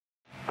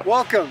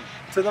Welcome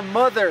to the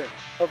mother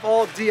of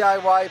all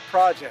DIY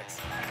projects.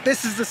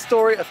 This is the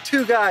story of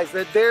two guys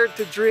that dared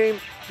to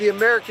dream the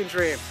American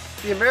dream.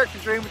 The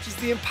American dream, which is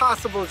the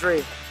impossible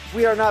dream.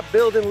 We are not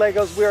building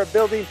Legos, we are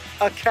building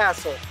a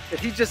castle. Did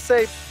he just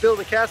say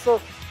build a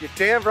castle? You're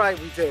damn right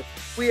we did.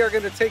 We are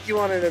going to take you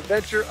on an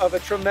adventure of a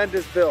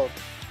tremendous build.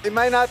 They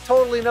might not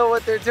totally know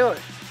what they're doing,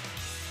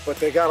 but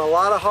they got a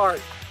lot of heart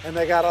and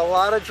they got a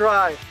lot of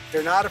drive.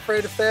 They're not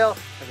afraid to fail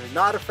and they're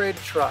not afraid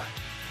to try.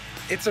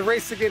 It's a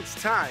race against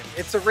time.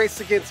 It's a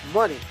race against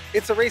money.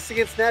 It's a race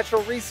against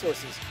natural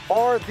resources.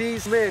 Are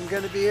these men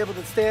going to be able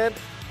to stand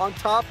on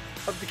top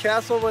of the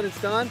castle when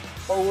it's done,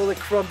 or will it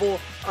crumble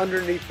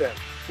underneath them?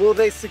 Will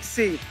they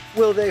succeed?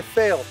 Will they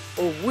fail?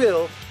 Or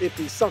will it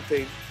be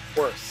something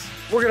worse?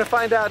 We're going to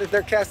find out if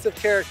their cast of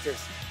characters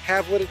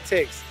have what it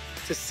takes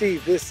to see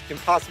this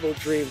impossible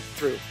dream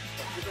through.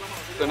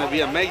 It's going to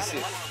be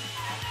amazing.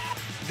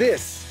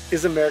 This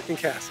is American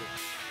Castle.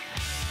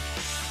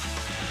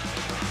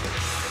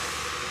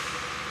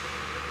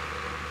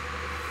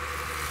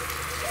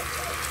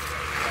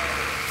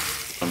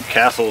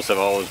 Castles have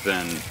always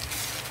been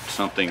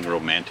something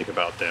romantic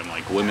about them.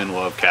 Like, women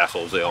love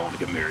castles; they all want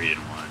to get married in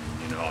one.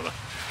 You know, all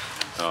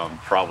the,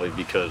 probably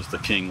because the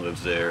king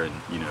lives there, and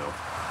you know,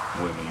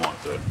 women want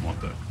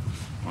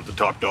the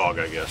top dog,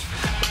 I guess.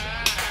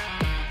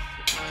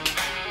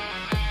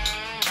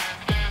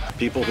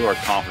 People who are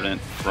confident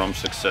from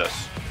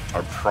success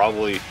are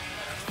probably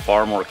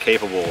far more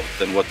capable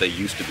than what they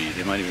used to be.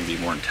 They might even be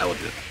more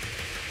intelligent.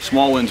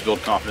 Small wins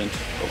build confidence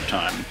over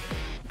time.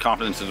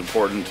 Confidence is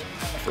important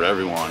for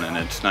everyone, and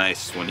it's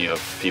nice when you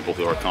have people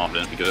who are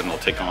confident, because then they'll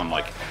take on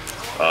like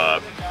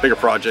bigger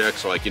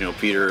projects. Like, you know,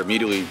 Peter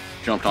immediately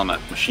jumped on that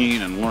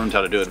machine and learned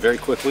how to do it very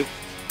quickly.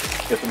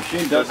 If the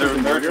machine does an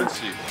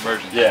emergency.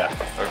 Yeah.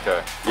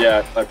 Okay.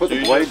 Yeah, I put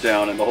the blade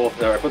down and the whole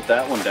I put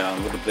that one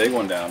down with the big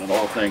one down, and the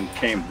whole thing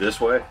came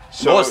this way.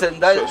 So that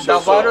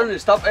button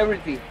stop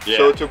everything. Yeah.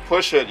 So to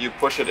push it, you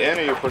push it in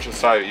or you push it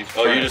side? You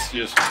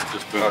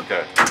just boom.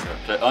 Okay.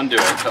 To undo it,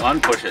 to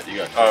unpush it, you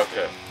got to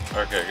okay.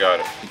 Okay, got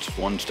it. It's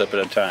one step at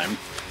a time.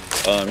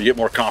 You get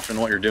more confident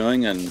in what you're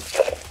doing and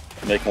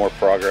make more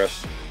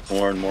progress,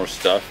 learn more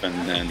stuff, and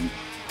then,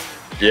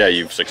 yeah,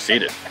 you've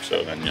succeeded.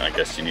 So then I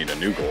guess you need a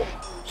new goal,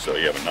 so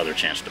you have another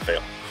chance to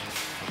fail.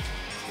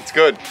 It's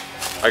good.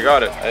 I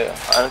got it.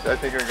 I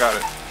think I got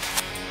it.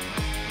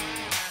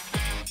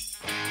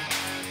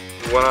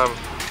 When I'm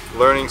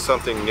learning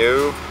something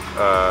new,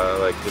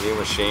 like the new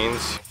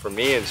machines, for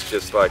me it's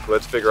just like,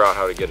 let's figure out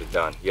how to get it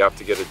done. You have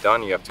to get it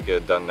done, you have to get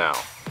it done now.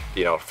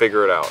 You know,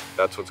 figure it out.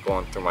 That's what's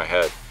going through my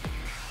head.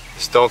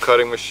 Stone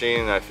cutting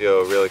machine, I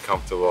feel really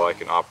comfortable I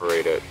can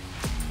operate it.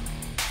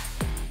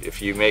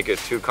 If you make it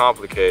too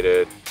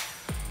complicated,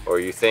 or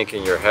you think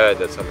in your head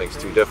that something's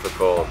too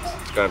difficult,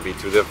 it's going to be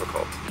too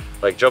difficult.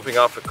 Like jumping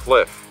off a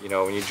cliff. You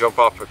know, when you jump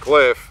off a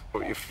cliff,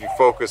 if you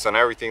focus on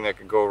everything that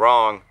could go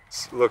wrong,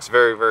 it looks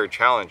very, very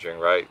challenging,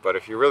 right? But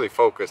if you really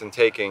focus on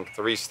taking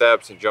 3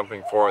 steps and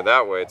jumping forward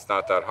that way, it's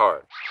not that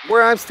hard.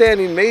 Where I'm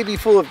standing may be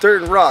full of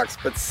dirt and rocks,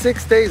 but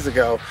 6 days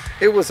ago,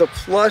 it was a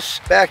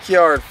plush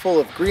backyard full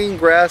of green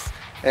grass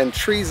and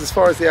trees as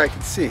far as the eye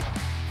could see.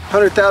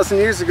 100,000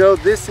 years ago,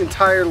 this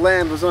entire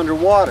land was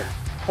underwater.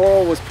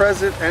 Coral was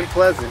present and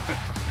pleasant,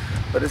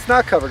 but it's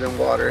not covered in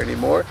water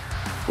anymore,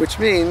 which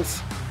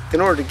means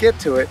in order to get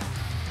to it,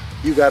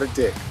 you gotta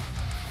dig.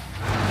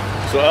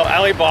 So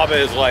Alibaba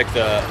is like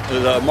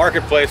the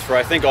marketplace for,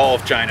 I think, all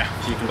of China.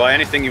 You can buy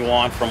anything you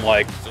want, from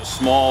like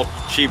small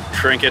cheap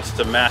trinkets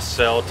to mass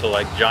sell to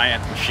like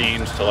giant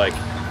machines to like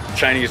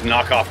Chinese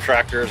knockoff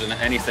tractors, and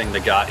anything they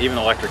got, even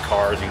electric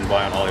cars you can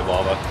buy on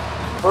Alibaba.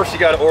 First you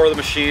got to order the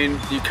machine.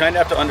 You kind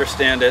of have to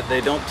understand it.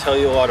 They don't tell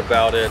you a lot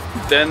about it.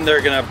 Then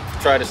they're gonna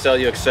try to sell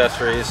you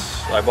accessories.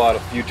 I bought a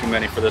few too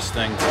many for this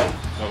thing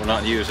that we're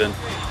not using.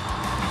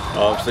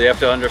 So you have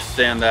to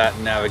understand that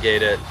and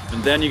navigate it.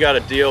 And then you got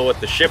to deal with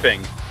the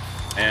shipping.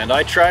 And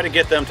I try to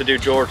get them to do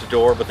door to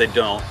door, but they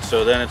don't.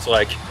 So then it's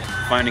like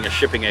finding a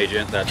shipping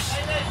agent that's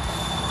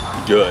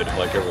good,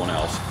 like everyone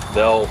else.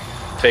 They'll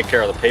take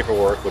care of the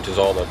paperwork, which is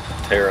all the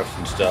tariffs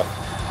and stuff,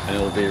 and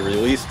it'll be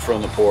released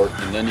from the port,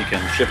 and then you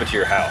can ship it to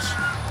your house.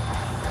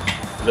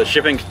 The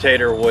shipping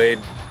container weighed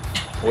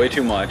way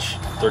too much,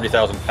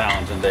 30,000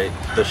 pounds, and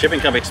the shipping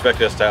company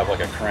expected us to have like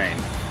a crane.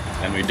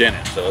 And we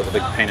didn't, so it was a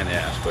big pain in the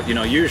ass. But you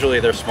know, usually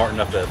they're smart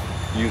enough to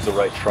use the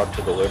right truck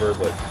to deliver,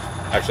 but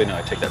actually no,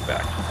 I take that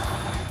back.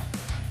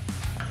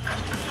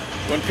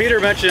 When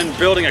Peter mentioned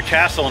building a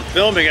castle and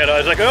filming it, I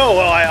was like, oh,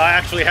 well, I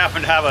actually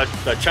happen to have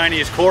a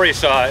Chinese quarry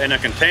saw in a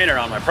container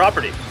on my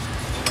property.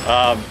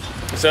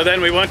 So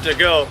then we went to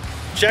go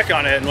check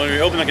on it, and when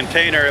we opened the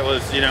container, it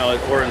was, you know,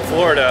 we're in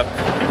Florida,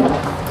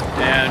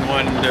 and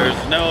when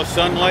there's no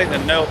sunlight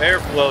and no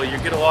airflow, you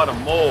get a lot of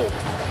mold.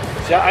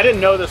 See, I didn't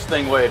know this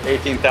thing weighed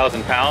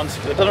 18,000 pounds.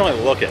 It doesn't really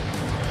look it.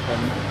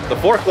 And the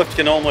forklift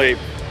can only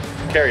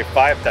carry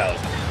 5,000.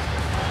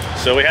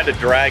 So we had to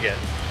drag it.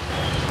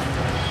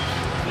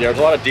 Yeah, there's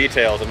a lot of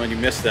details, and when you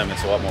miss them,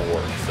 it's a lot more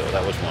work. So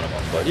that was one of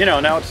them. But you know,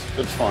 now it's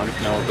fun.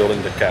 Now we're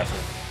building the castle.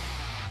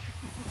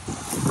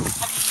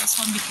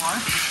 one before?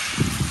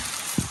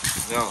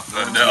 No.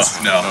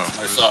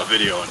 I saw a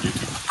video on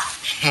YouTube.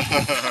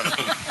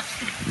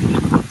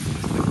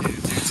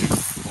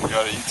 We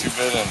got a YouTube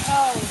vid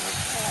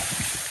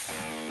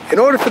and... In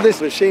order for this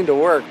machine to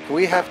work,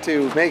 we have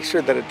to make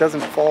sure that it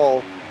doesn't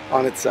fall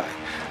on its side.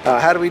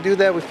 How do we do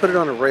that? We put it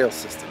on a rail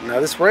system. Now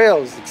this rail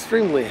is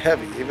extremely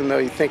heavy. Even though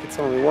you think it's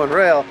only one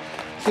rail,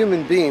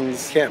 human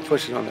beings can't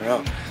push it on their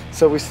own.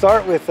 So we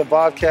start with a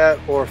bobcat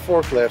or a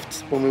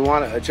forklift when we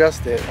want to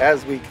adjust it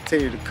as we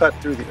continue to cut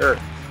through the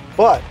earth.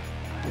 But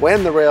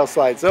when the rail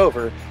slides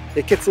over,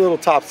 it gets a little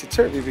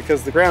topsy-turvy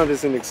because the ground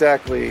isn't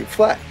exactly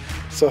flat.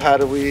 So how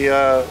do we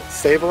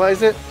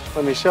stabilize it?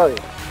 Let me show you.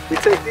 We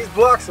take these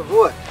blocks of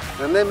wood,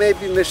 and they may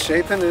be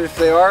misshapen, and if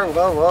they are,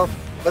 well,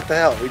 what the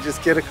hell? We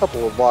just get a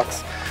couple of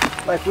blocks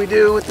like we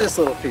do with this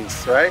little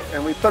piece, right?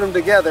 And we put them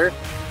together,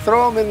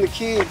 throw them in the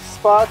key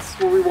spots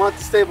where we want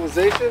the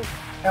stabilization,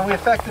 and we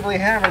effectively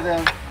hammer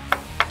them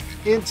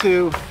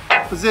into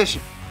position.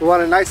 We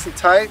want it nice and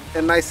tight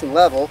and nice and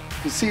level.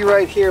 You see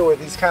right here where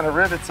these kind of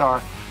rivets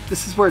are,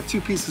 this is where two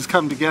pieces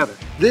come together.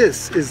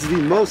 This is the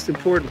most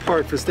important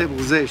part for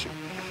stabilization.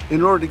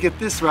 In order to get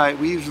this right,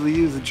 we usually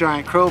use a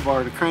giant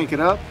crowbar to crank it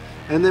up,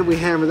 and then we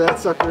hammer that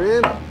sucker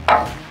in,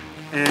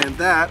 and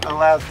that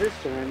allows this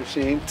giant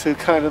machine to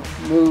kind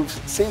of move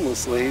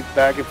seamlessly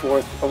back and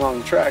forth along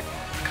the track,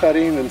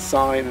 cutting and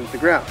sawing into the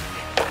ground.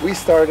 We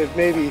started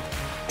maybe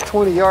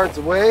 20 yards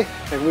away,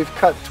 and we've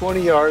cut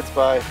 20 yards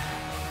by,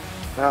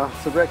 now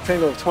it's a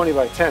rectangle of 20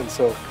 by 10,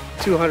 so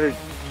 200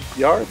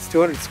 yards,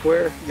 200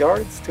 square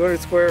yards,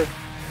 200 square,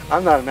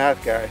 I'm not a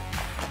math guy.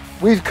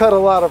 We've cut a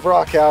lot of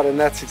rock out, and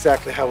that's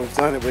exactly how we've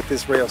done it with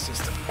this rail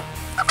system.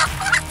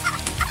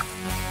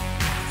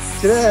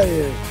 Get out of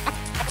here.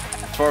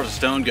 As far as the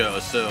stone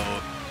goes, so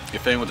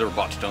if anyone's ever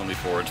bought stone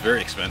before, it's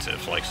very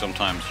expensive. Like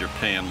sometimes you're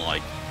paying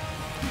like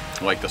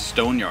the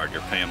stone yard,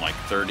 you're paying like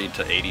 30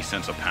 to 80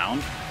 cents a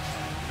pound.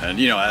 And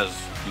you know, as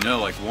you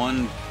know, like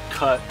one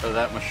cut of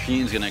that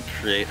machine is gonna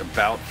create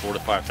about 4,000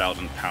 to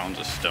 5,000 pounds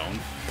of stone.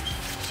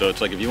 So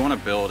it's like if you want to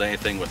build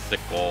anything with thick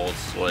walls,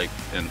 like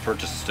and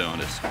purchase stone,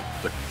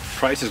 the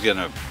price is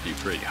gonna be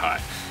pretty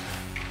high.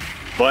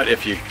 But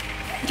if you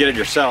get it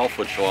yourself,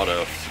 which a lot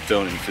of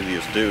stone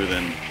enthusiasts do,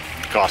 then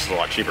it costs a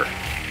lot cheaper.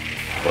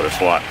 But it's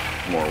a lot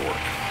more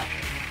work.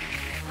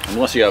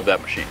 Unless you have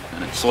that machine,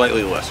 and it's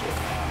slightly less work.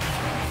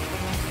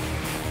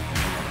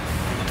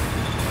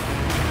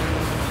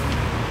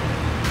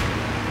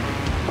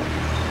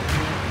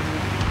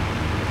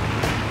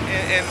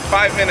 In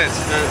 5 minutes,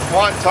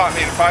 Juan taught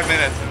me in 5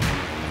 minutes.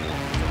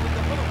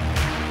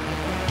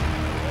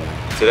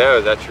 Today I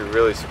was actually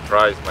really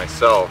surprised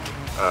myself.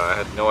 I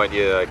had no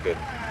idea that I could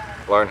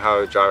learn how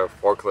to drive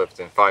a forklift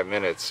in 5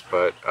 minutes,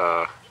 but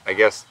I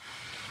guess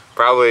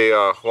probably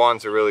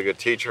Juan's a really good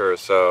teacher,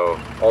 so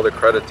all the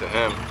credit to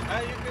him.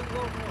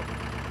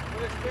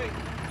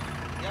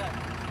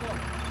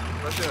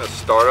 Especially in a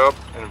startup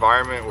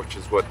environment, which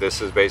is what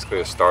this is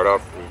basically, a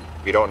startup,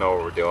 we don't know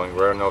what we're doing. We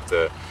don't know if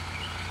the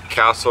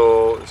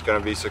castle is going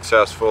to be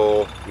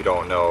successful. We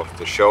don't know if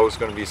the show is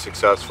going to be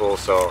successful.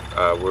 So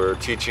we're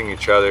teaching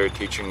each other,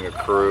 teaching the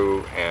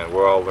crew, and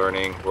we're all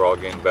learning. We're all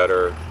getting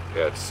better.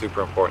 Yeah, it's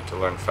super important to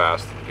learn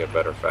fast and get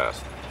better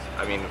fast.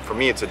 I mean, for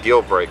me, it's a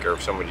deal breaker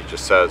if somebody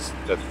just says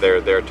that they're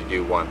there to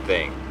do one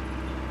thing.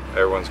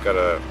 Everyone's got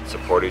to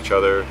support each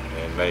other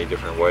in many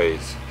different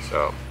ways.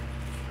 So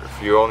if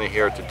you're only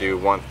here to do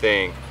one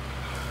thing,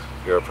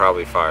 you're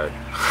probably fired.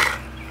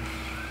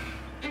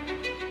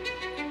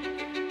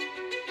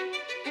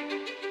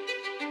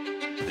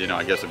 You know,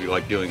 I guess if you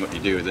like doing what you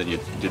do, then you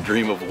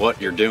dream of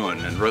what you're doing.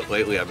 And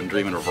lately I've been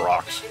dreaming of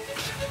rocks.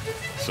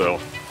 So,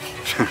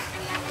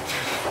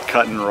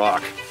 cutting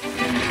rock.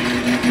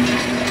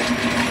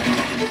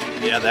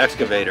 Yeah, the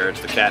excavator,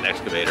 it's the cat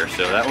excavator.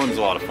 So that one's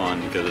a lot of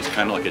fun because it's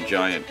kind of like a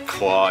giant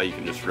claw you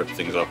can just rip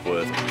things up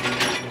with.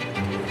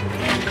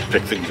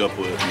 Pick things up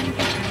with and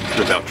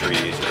rip out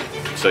trees.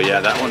 So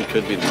yeah, that one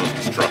could be the most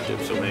destructive.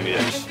 So maybe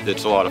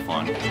it's a lot of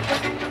fun.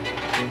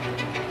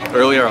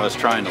 Earlier I was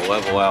trying to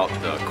level out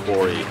the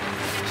quarry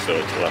so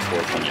it's less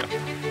work when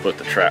you put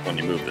the track, when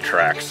you move the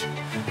tracks.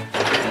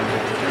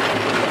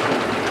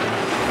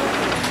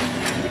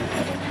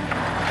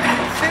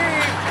 See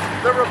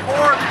the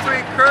rapport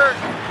between Curt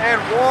and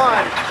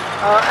Juan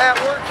at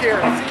work here.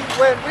 See,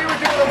 when we were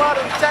doing a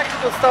lot of the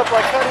technical stuff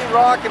like cutting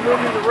rock and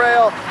moving the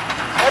rail,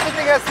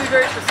 everything has to be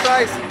very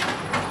precise.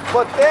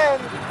 But then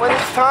when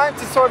it's time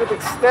to sort of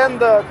extend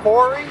the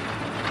quarry,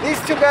 these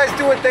two guys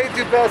do what they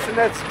do best, and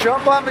that's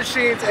jump on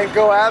machines and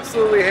go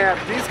absolutely ham.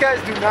 These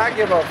guys do not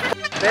give up.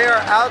 They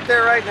are out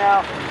there right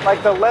now,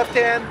 like the left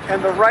hand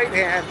and the right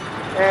hand,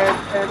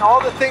 and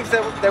all the things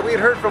that we had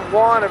heard from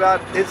Juan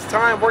about his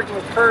time working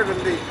with Curt and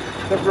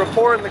the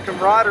rapport and the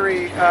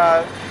camaraderie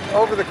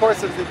over the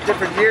course of the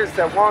different years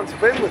that Juan's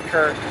been with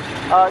Curt.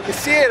 You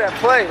see it at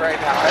play right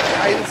now.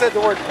 I even said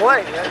the word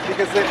play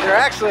because they're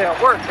actually at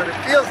work, but it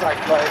feels like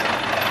play.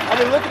 I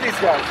mean, look at these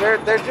guys.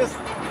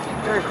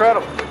 They're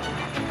incredible.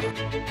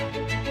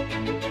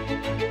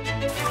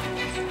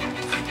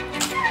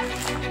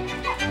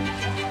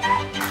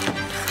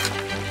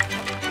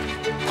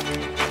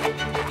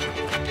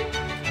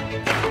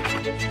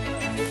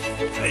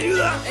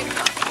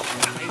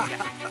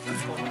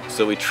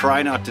 So we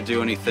try not to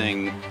do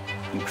anything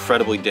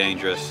incredibly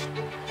dangerous.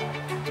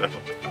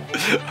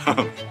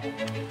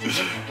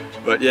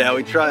 But yeah,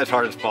 we try as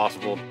hard as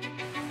possible.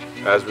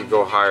 As we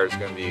go higher, it's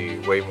going to be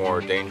way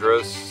more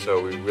dangerous, so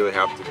we really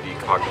have to be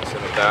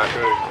cognizant of that.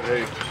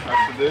 Okay, hey,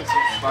 after this,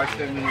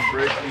 5-10 minute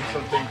break, eat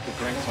something to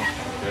drink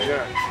something, okay?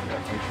 Yeah.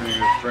 Make sure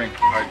you drink,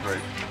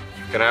 hydrate.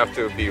 Gonna have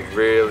to be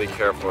really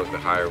careful the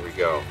higher we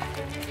go.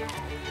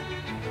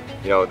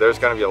 You know, there's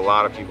gonna be a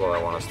lot of people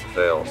that want us to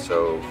fail,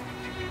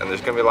 and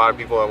there's gonna be a lot of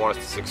people that want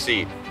us to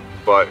succeed.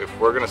 But if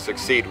we're gonna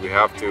succeed, we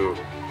have to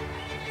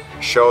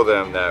show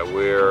them that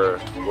we're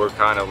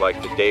kind of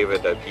like the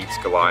David that beats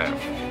Goliath.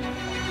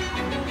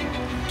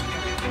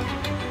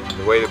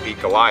 The way to beat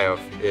Goliath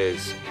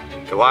is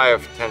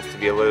Goliath tends to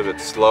be a little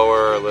bit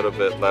slower, a little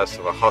bit less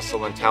of a hustle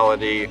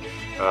mentality,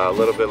 a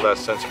little bit less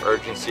sense of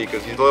urgency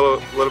because he's a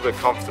little bit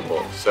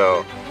comfortable.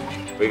 So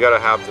we got to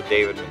have the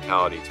David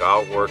mentality to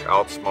outwork,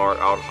 outsmart,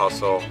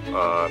 out-hustle,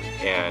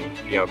 and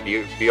you know,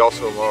 be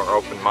also more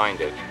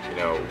open-minded. You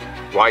know,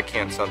 why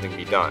can't something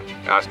be done?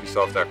 Ask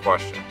yourself that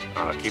question.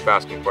 Keep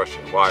asking the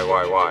question,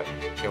 why?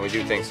 Can we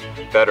do things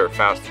better,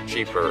 faster,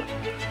 cheaper?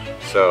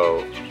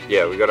 So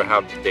yeah, we got to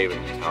have the David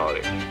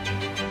mentality.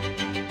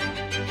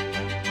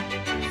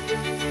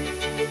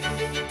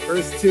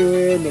 First two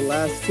in, the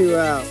last two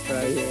out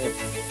right here.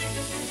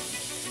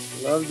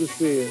 Love to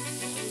see it.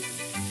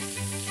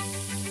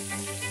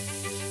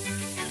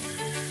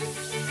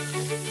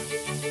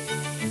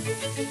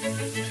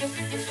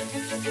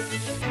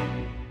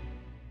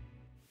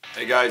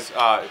 Hey guys,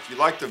 if you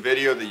liked the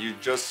video that you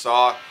just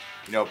saw,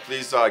 you know,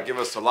 please give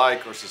us a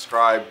like or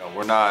subscribe.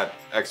 We're not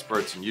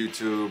experts in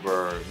YouTube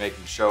or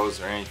making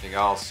shows or anything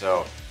else,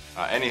 so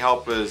any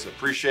help is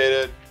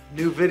appreciated.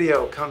 New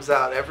video comes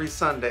out every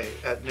Sunday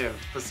at noon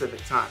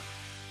Pacific time,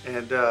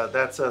 and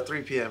that's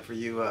 3 p.m. for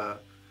you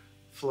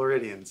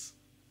Floridians.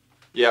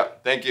 Yeah,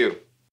 thank you.